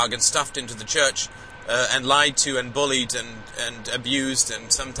synagogue and stuffed into the church, and lied to and bullied and abused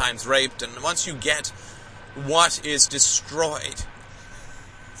and sometimes raped, and once you get what is destroyed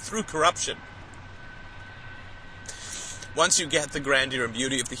through corruption, once you get the grandeur and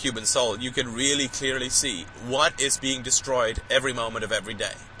beauty of the human soul, you can really clearly see what is being destroyed every moment of every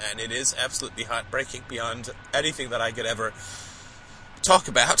day. And it is absolutely heartbreaking beyond anything that I could ever talk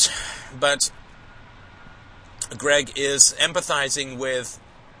about. But Greg is empathizing with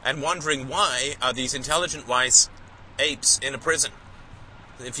and wondering, why are these intelligent, wise apes in a prison?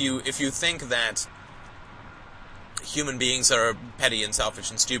 If you think that human beings are petty and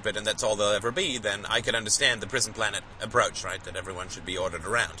selfish and stupid and that's all they'll ever be, then I can understand the prison planet approach, right? That everyone should be ordered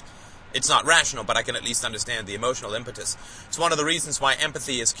around. It's not rational, but I can at least understand the emotional impetus. It's one of the reasons why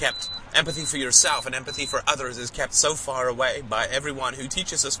empathy for yourself and empathy for others is kept so far away by everyone who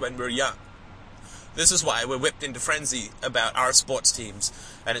teaches us when we're young. This is why we're whipped into frenzy about our sports teams,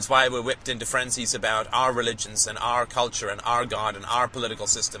 and it's why we're whipped into frenzies about our religions and our culture and our God and our political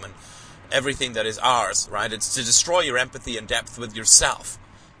system and everything that is ours, right? It's to destroy your empathy and depth with yourself.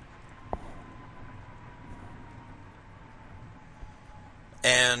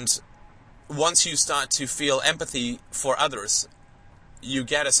 And once you start to feel empathy for others, you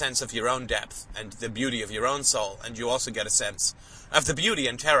get a sense of your own depth and the beauty of your own soul, and you also get a sense of the beauty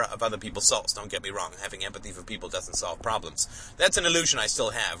and terror of other people's souls. Don't get me wrong, having empathy for people doesn't solve problems. That's an illusion I still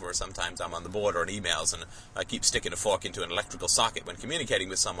have, where sometimes I'm on the board or in emails and I keep sticking a fork into an electrical socket when communicating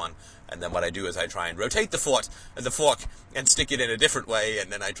with someone, and then what I do is I try and rotate the fork and stick it in a different way,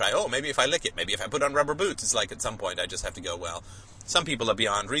 and then I try, maybe if I lick it, maybe if I put on rubber boots. It's like at some point I just have to go, well, some people are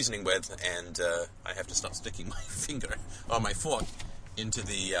beyond reasoning with, and I have to stop sticking my finger or my fork into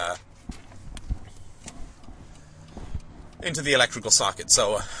the electrical socket.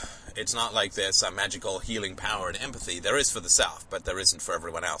 So it's not like there's some magical healing power in empathy. There is for the self, but there isn't for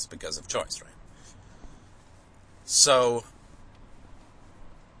everyone else because of choice, right? So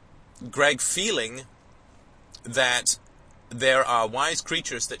Greg feeling that there are wise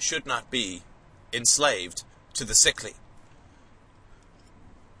creatures that should not be enslaved to the sickly.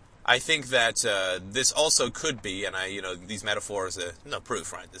 I think that this also could be, and these metaphors are no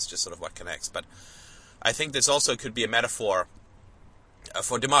proof, right? This is just sort of what connects. But I think this also could be a metaphor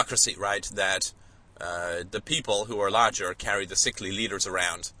for democracy, right? That The people who are larger carry the sickly leaders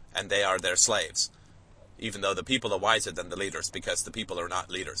around, and they are their slaves. Even though the people are wiser than the leaders, because the people are not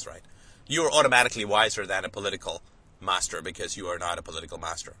leaders, right? You are automatically wiser than a political master because you are not a political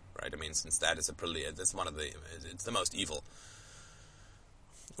master, right? I mean, since that is it's the most evil.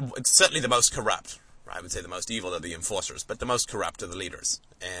 It's certainly the most corrupt. I would say the most evil are the enforcers, but the most corrupt are the leaders.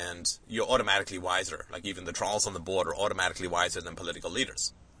 And you're automatically wiser. Like even the trolls on the board are automatically wiser than political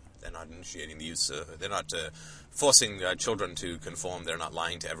leaders. They're not initiating the use. They're not forcing children to conform. They're not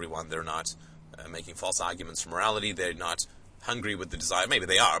lying to everyone. They're not making false arguments for morality. They're not hungry with the desire. Maybe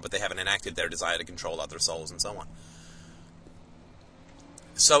they are, but they haven't enacted their desire to control other souls and so on.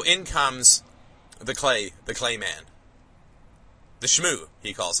 So in comes the clay man. The shmoo,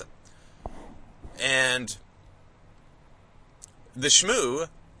 he calls it. And the shmoo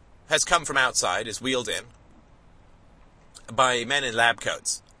has come from outside, is wheeled in by men in lab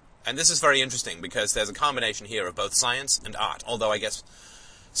coats. And this is very interesting because there's a combination here of both science and art, although I guess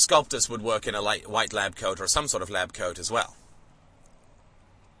sculptors would work in a white lab coat or some sort of lab coat as well.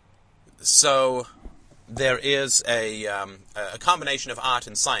 So there is a combination of art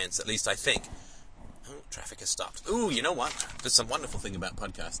and science, at least I think. Oh, traffic has stopped. Ooh, you know what? There's some wonderful thing about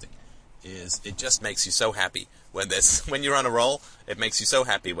podcasting. Is it just makes you so happy when you're on a roll. It makes you so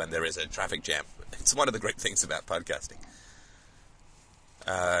happy when there is a traffic jam. It's one of the great things about podcasting.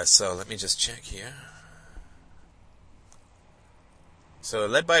 So let me just check here. So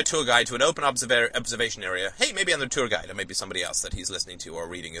led by a tour guide to an open observation area. Hey, maybe I'm the tour guide, or maybe somebody else that he's listening to or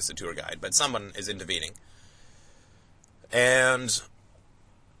reading is the tour guide, but someone is intervening. And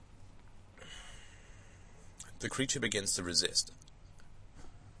the creature begins to resist.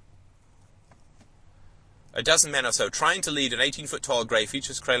 A dozen men or so trying to lead an 18-foot-tall grey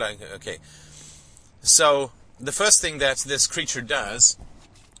features crayline. Okay. So, the first thing that this creature does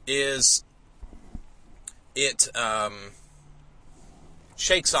is it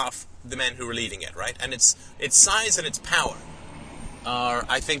shakes off the men who are leading it, right? And its size and its power are,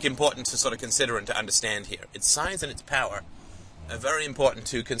 I think, important to sort of consider and to understand here. Its size and its power are very important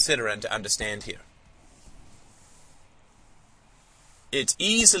to consider and to understand here. It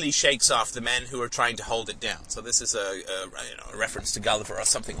easily shakes off the men who are trying to hold it down. So this is a reference to Gulliver or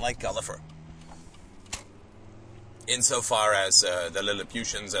something like Gulliver. Insofar as the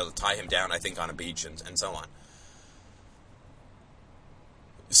Lilliputians, they'll tie him down, I think, on a beach and so on.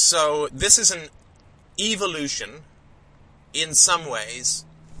 So this is an evolution in some ways,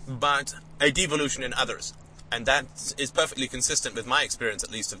 but a devolution in others. And that is perfectly consistent with my experience,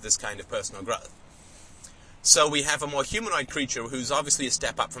 at least, of this kind of personal growth. So we have a more humanoid creature who's obviously a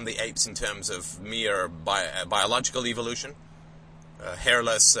step up from the apes in terms of mere biological evolution.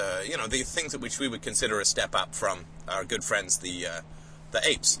 Hairless, the things at which we would consider a step up from our good friends, the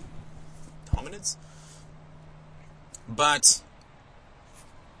apes. Hominids? But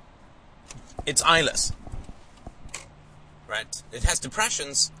it's eyeless. Right? It has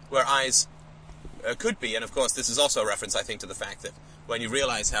depressions where eyes could be, and of course this is also a reference, I think, to the fact that when you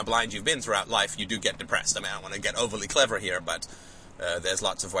realize how blind you've been throughout life, you do get depressed. I mean, I don't want to get overly clever here, but there's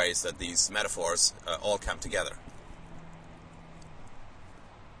lots of ways that these metaphors all come together.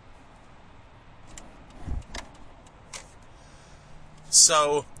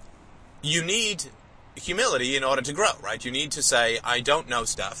 So, you need humility in order to grow, right? You need to say, I don't know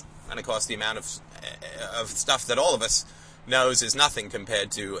stuff, and of course the amount of stuff that all of us knows is nothing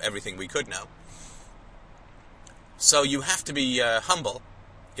compared to everything we could know. So you have to be humble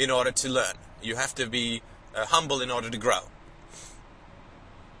in order to learn. You have to be humble in order to grow.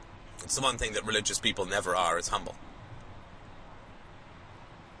 It's the one thing that religious people never are, is humble.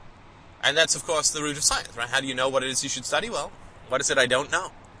 And that's, of course, the root of science, right? How do you know what it is you should study? Well, what is it I don't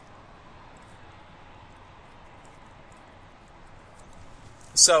know?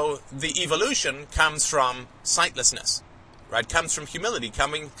 So the evolution comes from sightlessness, right? Comes from humility,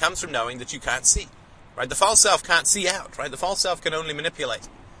 comes from knowing that you can't see. Right, the false self can't see out, right? The false self can only manipulate,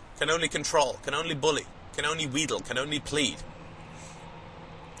 can only control, can only bully, can only wheedle, can only plead.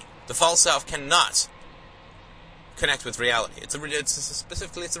 The false self cannot connect with reality. It's a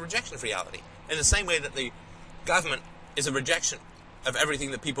rejection of reality. In the same way that the government is a rejection of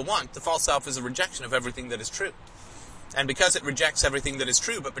everything that people want, the false self is a rejection of everything that is true. And because it rejects everything that is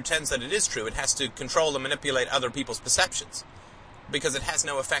true but pretends that it is true, it has to control and manipulate other people's perceptions because it has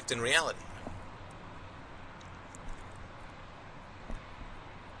no effect in reality.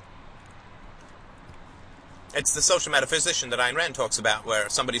 It's the social metaphysician that Ayn Rand talks about, where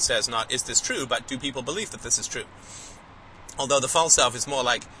somebody says not, is this true, but do people believe that this is true? Although the false self is more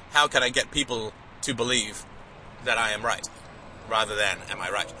like, how can I get people to believe that I am right, rather than, am I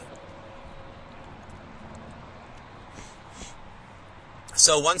right?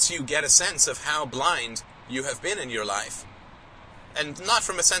 So once you get a sense of how blind you have been in your life, and not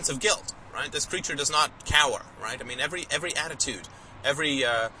from a sense of guilt, right? This creature does not cower, right? I mean, every attitude, every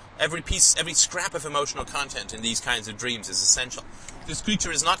piece, every scrap of emotional content in these kinds of dreams is essential. This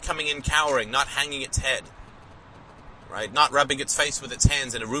creature is not coming in cowering, not hanging its head, right? Not rubbing its face with its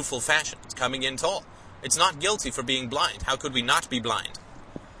hands in a rueful fashion. It's coming in tall. It's not guilty for being blind. How could we not be blind?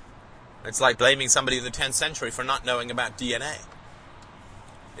 It's like blaming somebody in the 10th century for not knowing about DNA.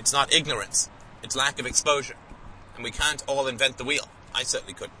 It's not ignorance. It's lack of exposure. And we can't all invent the wheel. I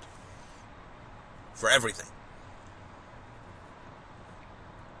certainly couldn't. For everything.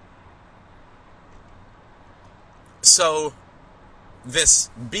 So,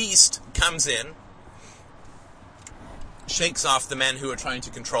 this beast comes in, shakes off the men who are trying to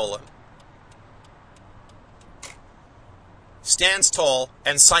control him, stands tall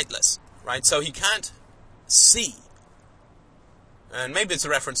and sightless, right? So he can't see. And maybe it's a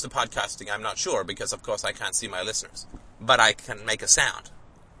reference to podcasting, I'm not sure, because of course I can't see my listeners. But I can make a sound.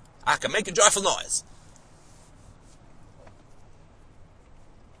 I can make a joyful noise.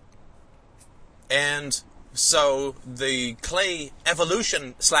 And so the clay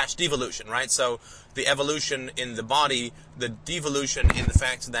evolution / devolution, right? So the evolution in the body, the devolution in the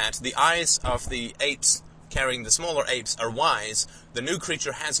fact that the eyes of the apes carrying the smaller apes are wise. The new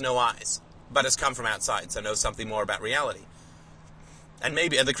creature has no eyes, but has come from outside, so knows something more about reality. And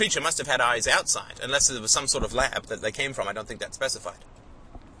maybe the creature must have had eyes outside, unless it was some sort of lab that they came from. I don't think that's specified.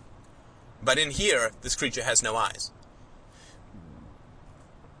 But in here, this creature has no eyes.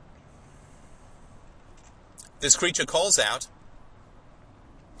 This creature calls out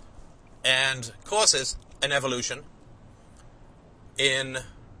and causes an evolution in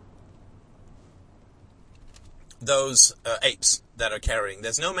those apes that are carrying.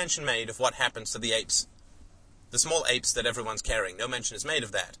 There's no mention made of what happens to the apes. The small apes that everyone's carrying. No mention is made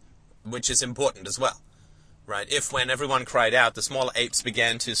of that, which is important as well, right? If when everyone cried out, the small apes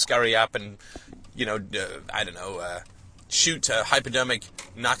began to scurry up and, shoot hypodermic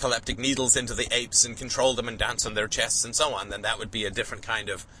narcoleptic needles into the apes and control them and dance on their chests and so on, then that would be a different kind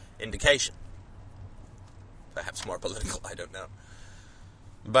of indication. Perhaps more political, I don't know.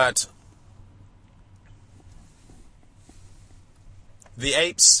 But the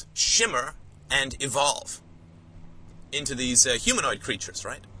apes shimmer and evolve into these humanoid creatures,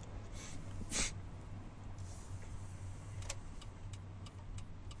 right?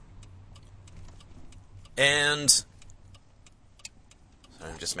 And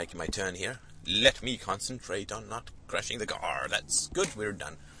I'm just making my turn here. Let me concentrate on not crashing the car. That's good, we're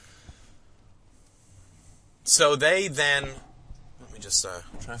done. So they then... Let me just...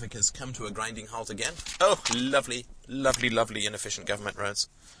 traffic has come to a grinding halt again. Oh, lovely, lovely, lovely inefficient government roads.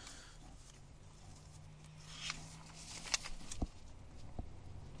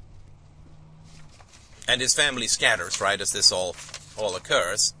 And his family scatters, right, as this all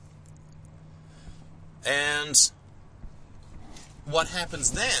occurs. And what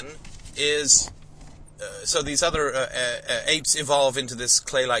happens then is, so these other apes evolve into this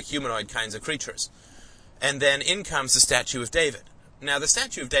clay-like humanoid kinds of creatures. And then in comes the Statue of David. Now, the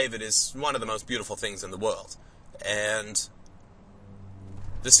Statue of David is one of the most beautiful things in the world. And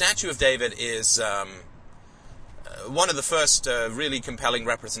the Statue of David is one of the first really compelling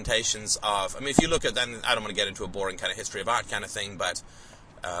representations of... I mean, if you look at... Then I don't want to get into a boring kind of history of art kind of thing, but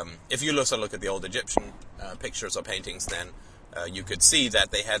if you also look at the old Egyptian pictures or paintings, then you could see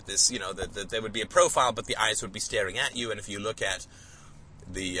that they had this, that there would be a profile, but the eyes would be staring at you. And if you look at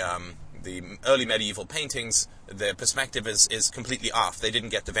the early medieval paintings, the perspective is completely off. They didn't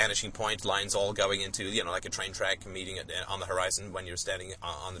get the vanishing point, lines all going into, like a train track meeting on the horizon when you're standing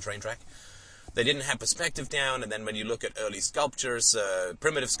on the train track. They didn't have perspective down, and then when you look at early sculptures,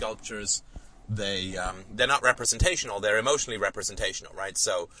 primitive sculptures, they're not representational, they're emotionally representational, right?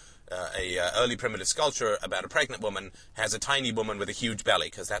 So a early primitive sculpture about a pregnant woman has a tiny woman with a huge belly,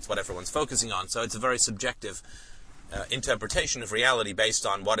 because that's what everyone's focusing on. So it's a very subjective interpretation of reality based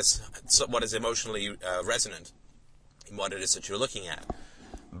on what is emotionally resonant in what it is that you're looking at.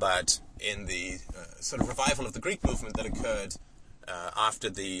 But in the sort of revival of the Greek movement that occurred after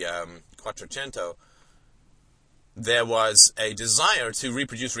the Quattrocento, there was a desire to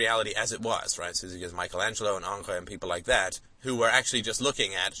reproduce reality as it was, right? So there's Michelangelo and Ingres and people like that, who were actually just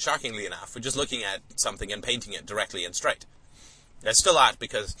looking at, shockingly enough, were just looking at something and painting it directly and straight. They're still art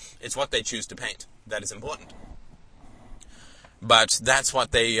because it's what they choose to paint that is important. But that's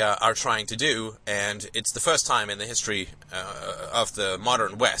what they are trying to do, and it's the first time in the history of the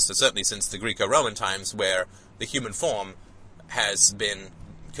modern West, certainly since the Greco-Roman times, where the human form has been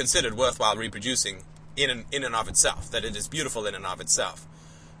considered worthwhile reproducing in and of itself, that it is beautiful in and of itself,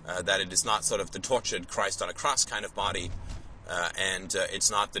 that it is not sort of the tortured Christ on a cross kind of body, and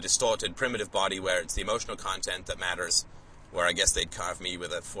it's not the distorted primitive body where it's the emotional content that matters, where I guess they'd carve me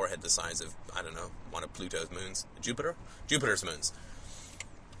with a forehead the size of, I don't know, one of Pluto's moons, Jupiter's moons.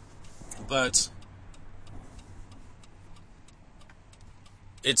 But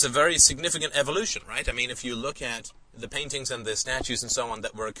it's a very significant evolution, right? I mean, if you look at the paintings and the statues and so on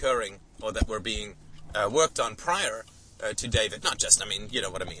that were occurring, or that were being worked on prior to David, not just, I mean, you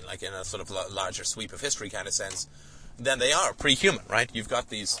know what I mean, like in a sort of larger sweep of history kind of sense, then they are pre-human, right? You've got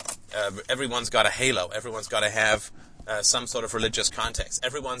these, everyone's got a halo, everyone's got to have some sort of religious context,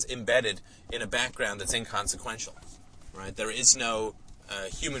 everyone's embedded in a background that's inconsequential, right? There is no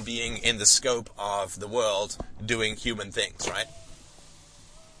human being in the scope of the world doing human things, right?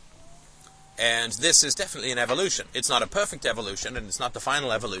 And this is definitely an evolution. It's not a perfect evolution, and it's not the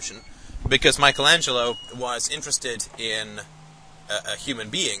final evolution, because Michelangelo was interested in human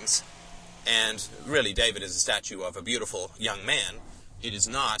beings, and really David is a statue of a beautiful young man. It is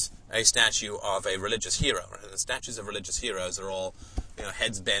not a statue of a religious hero. Right? The statues of religious heroes are all, you know,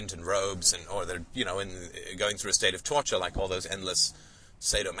 heads bent and robes, or they're, you know, going through a state of torture, like all those endless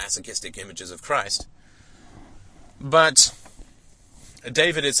sadomasochistic images of Christ. But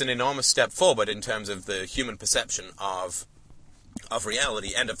David is an enormous step forward in terms of the human perception of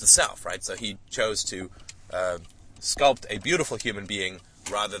reality and of the self, right? So he chose to sculpt a beautiful human being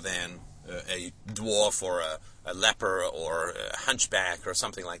rather than a dwarf or a leper or a hunchback or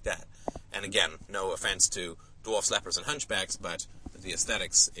something like that. And again, no offense to dwarfs, lepers, and hunchbacks, but the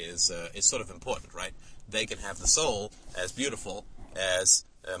aesthetics is sort of important, right? They can have the soul as beautiful as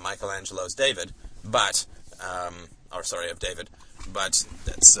Michelangelo's David, but of David. But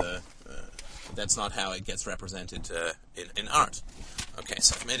that's not how it gets represented in art. Okay,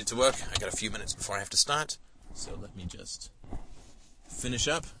 so I've made it to work. I got a few minutes before I have to start, so let me just finish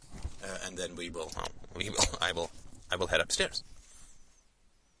up, and then I will head upstairs.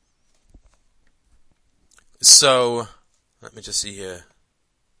 So let me just see here.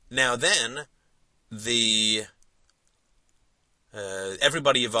 Now then,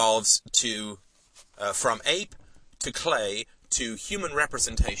 everybody evolves to from ape to clay to human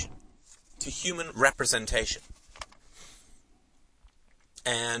representation.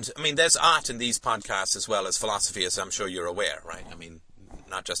 And, I mean, there's art in these podcasts as well as philosophy, as I'm sure you're aware, right? I mean,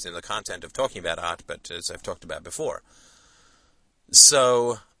 not just in the content of talking about art, but as I've talked about before.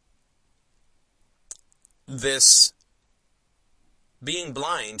 So, this being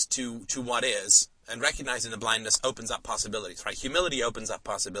blind to what is, and recognizing the blindness opens up possibilities, right? Humility opens up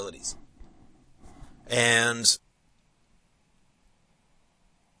possibilities. And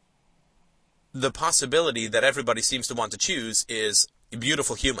the possibility that everybody seems to want to choose is a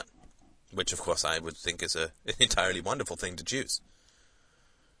beautiful human, which of course I would think is an entirely wonderful thing to choose.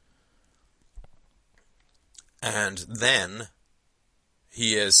 And then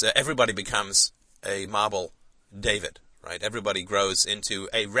everybody becomes a marble David, right? Everybody grows into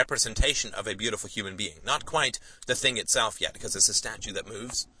a representation of a beautiful human being. Not quite the thing itself yet, because it's a statue that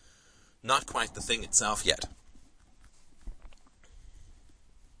moves. Not quite the thing itself yet.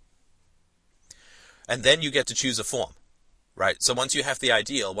 And then you get to choose a form, right? So once you have the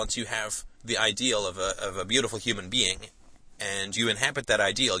ideal of a beautiful human being, and you inhabit that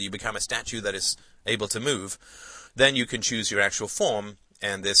ideal, you become a statue that is able to move, then you can choose your actual form,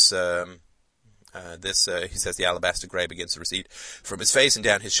 and he says the alabaster gray begins to recede from his face and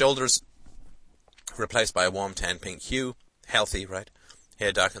down his shoulders, replaced by a warm tan pink hue, healthy, right?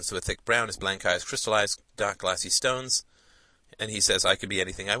 Hair darkens to a thick brown, his blank eyes crystallize dark glassy stones, and he says, I could be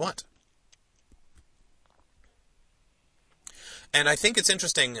anything I want. And I think it's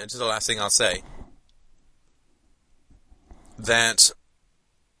interesting, just the last thing I'll say, that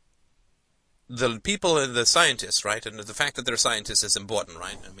the people, the scientists, right, and the fact that they're scientists is important,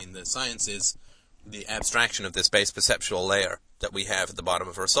 right? I mean, the science is the abstraction of this base perceptual layer that we have at the bottom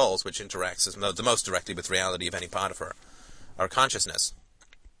of our souls, which interacts the most directly with reality of any part of our consciousness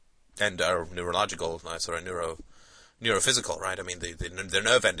and our neurological, neurophysical, right? I mean, their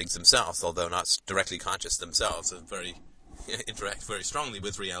nerve endings themselves, although not directly conscious themselves, interact very strongly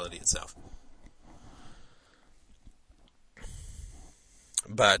with reality itself.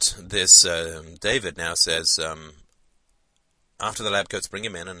 But this David now says, after the lab coats bring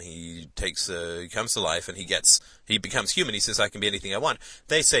him in, and he comes to life, and he becomes human. He says, I can be anything I want.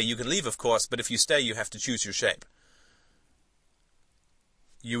 They say, you can leave, of course, but if you stay, you have to choose your shape.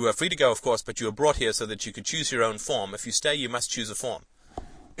 You are free to go, of course, but you were brought here so that you could choose your own form. If you stay, you must choose a form.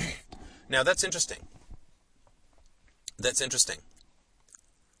 Now, that's interesting.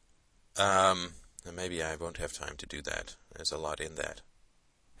 And maybe I won't have time to do that. There's a lot in that.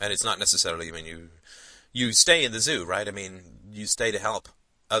 And it's not necessarily, I mean, you stay in the zoo, right? I mean, you stay to help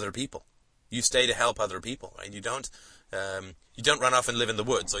other people. You stay to help other people, right? You don't run off and live in the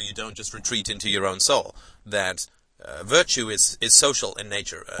woods, or you don't just retreat into your own soul. That virtue is social in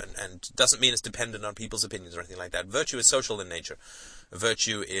nature, and doesn't mean it's dependent on people's opinions or anything like that. Virtue is social in nature.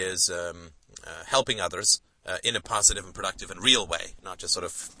 Virtue is helping others in a positive and productive and real way, not just sort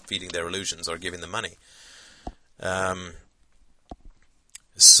of feeding their illusions or giving them money.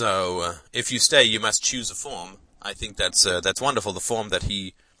 So if you stay, you must choose a form. I think that's wonderful. The form that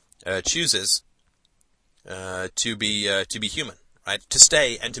he chooses to be human, right? To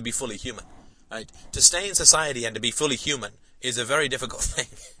stay and to be fully human, right? To stay in society and to be fully human is a very difficult thing.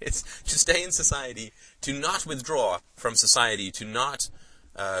 It's to stay in society, to not withdraw from society, to not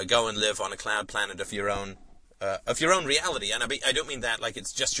go and live on a cloud planet of your own reality. And I don't mean that like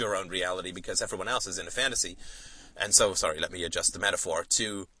it's just your own reality because everyone else is in a fantasy. And so, sorry, let me adjust the metaphor.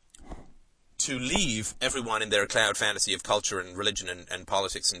 To leave everyone in their cloud fantasy of culture and religion and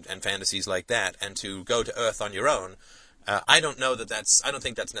politics and fantasies like that, and to go to Earth on your own, I don't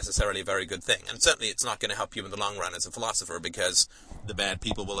think that's necessarily a very good thing. And certainly it's not going to help you in the long run as a philosopher, because the bad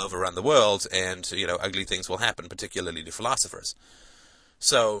people will overrun the world, and, ugly things will happen, particularly to philosophers.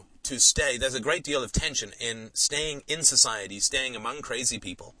 So, to stay, there's a great deal of tension in staying in society, staying among crazy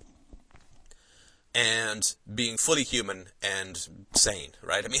people, and being fully human and sane,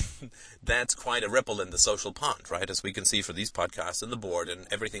 right? I mean, that's quite a ripple in the social pond, right? As we can see for these podcasts and the board and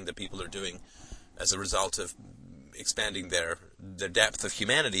everything that people are doing as a result of expanding their depth of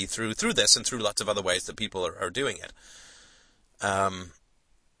humanity through this and through lots of other ways that people are doing it.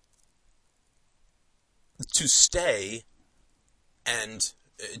 To stay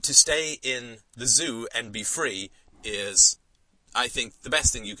in the zoo and be free is, I think, the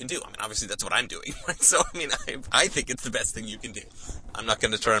best thing you can do. I mean, obviously that's what I'm doing. So, I mean, I think it's the best thing you can do. I'm not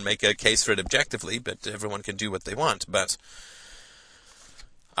going to try and make a case for it objectively, but everyone can do what they want. But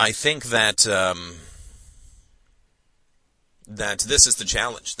I think that that this is the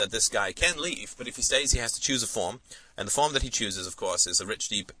challenge, that this guy can leave, but if he stays, he has to choose a form. And the form that he chooses, of course, is a rich,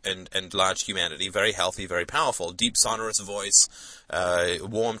 deep, and large humanity, very healthy, very powerful, deep, sonorous voice,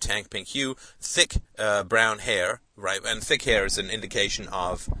 warm, tank pink hue, thick brown hair, right? And thick hair is an indication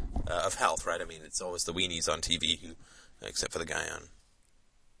of health, right? I mean, it's always the weenies on TV, except for the guy on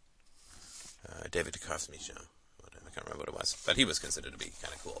David Duchovny's show. I can't remember what it was, but he was considered to be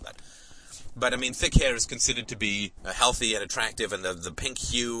kind of cool. But I mean, thick hair is considered to be healthy and attractive, and the pink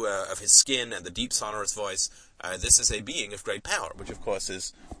hue of his skin and the deep sonorous voice, this is a being of great power, which of course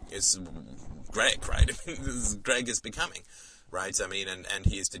is Greg, right? Greg is becoming, right? I mean, and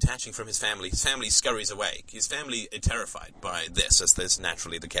he is detaching from his family. His family scurries away. His family is terrified by this, as is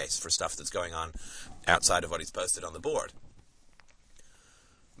naturally the case for stuff that's going on outside of what he's posted on the board.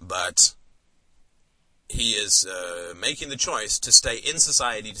 But he is making the choice to stay in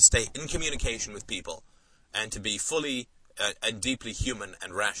society, to stay in communication with people, and to be fully and deeply human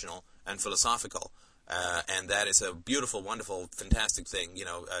and rational and philosophical. And that is a beautiful, wonderful, fantastic thing,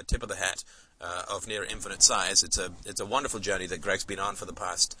 tip of the hat of near infinite size. It's a wonderful journey that Greg's been on for the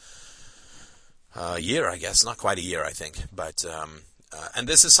past year, I guess. Not quite a year, I think. But and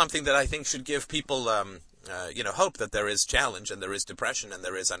this is something that I think should give people hope that there is challenge and there is depression and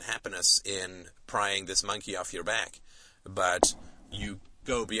there is unhappiness in prying this monkey off your back. But you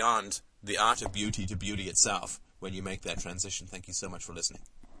go beyond the art of beauty to beauty itself when you make that transition. Thank you so much for listening.